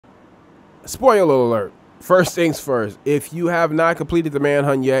spoiler alert. First things first. If you have not completed the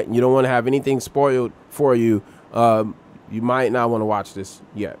manhunt yet and you don't want to have anything spoiled for you, you might not want to watch this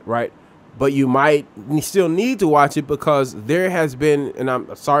yet, right? But you might still need to watch it because there has been, and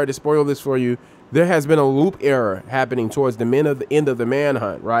I'm sorry to spoil this for you, there has been a loop error happening towards the end of the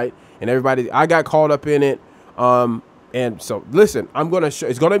manhunt, right? And everybody, I got caught up in it. And so, listen, I'm going to show,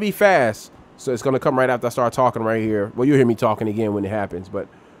 it's going to be fast. So it's going to come right after I start talking right here. Well, you'll hear me talking again when it happens. But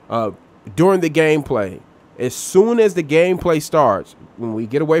during the gameplay, as soon as the gameplay starts, when we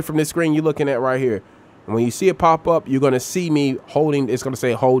get away from this screen you're looking at right here, and when you see it pop up, you're going to see me holding, it's going to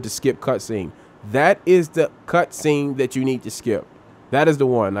say hold to skip cutscene. That is the cutscene that you need to skip. That is the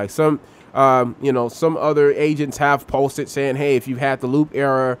one. Like some, you know, some other agents have posted saying, hey, if you've had the loop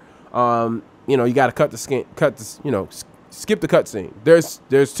error, you know, you got to skip the cutscene.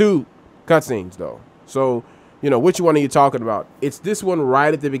 There's two cutscenes though. So, you know, which one are you talking about? It's this one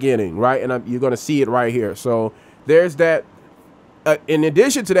right at the beginning, right? And you're going to see it right here. So there's that. In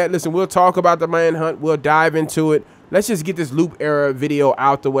addition to that, listen, we'll talk about the manhunt. We'll dive into it. Let's just get this loop error video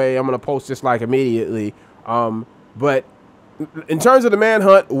out the way. I'm going to post this like immediately. But in terms of the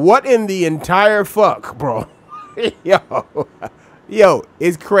manhunt, what in the entire fuck, bro? Yo,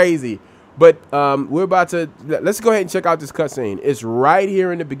 it's crazy. But we're about to, let's go ahead and check out this cutscene. It's right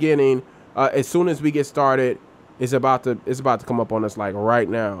here in the beginning. As soon as we get started, it's about to come up on us like right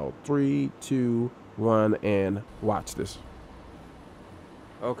now. 3, 2, 1, and watch this.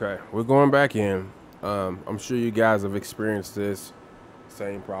 Okay, we're going back in. I'm sure you guys have experienced this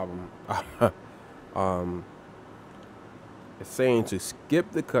same problem. It's saying to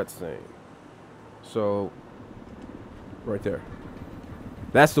skip the cutscene. So, right there.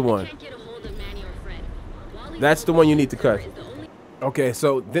 That's the one. That's the one you need to cut. Okay,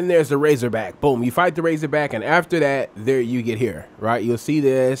 so then there's the Razorback. Boom, you fight the Razorback, and after that, there you get here, right? You'll see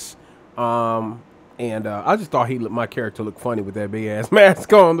this. And I just thought my character looked funny with that big ass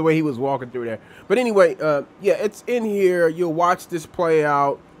mask on, the way he was walking through there. But anyway, yeah, it's in here. You'll watch this play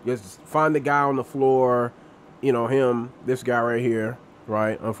out. You'll find the guy on the floor, you know, this guy right here,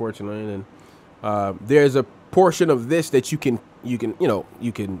 right? Unfortunately, and there's a portion of this that you can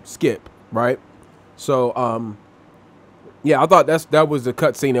skip, right? So yeah, I thought that was the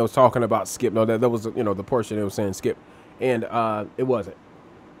cutscene that was talking about skip. No, that was, you know, the portion that was saying skip, and it wasn't,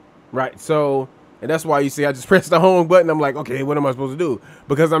 right? So. And that's why you see I just pressed the home button. I'm like, okay, what am I supposed to do?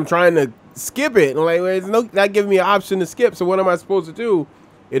 Because I'm trying to skip it. I'm like, well, it's not giving me an option to skip. So what am I supposed to do?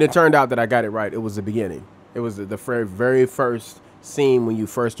 And it turned out that I got it right. It was the beginning. It was the very first scene when you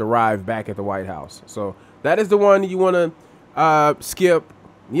first arrived back at the White House. So that is the one you want to skip.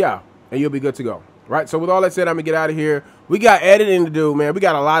 Yeah, and you'll be good to go. Right. So with all that said, I'm going to get out of here. We got editing to do, man. We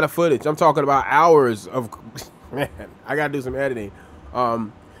got a lot of footage. I'm talking about hours of, man, I got to do some editing.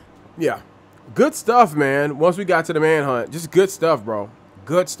 Yeah. Good stuff, man. Once we got to the manhunt, just good stuff, bro.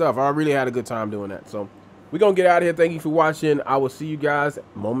 Good stuff. I really had a good time doing that. So we're going to get out of here. Thank you for watching. I will see you guys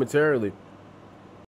momentarily.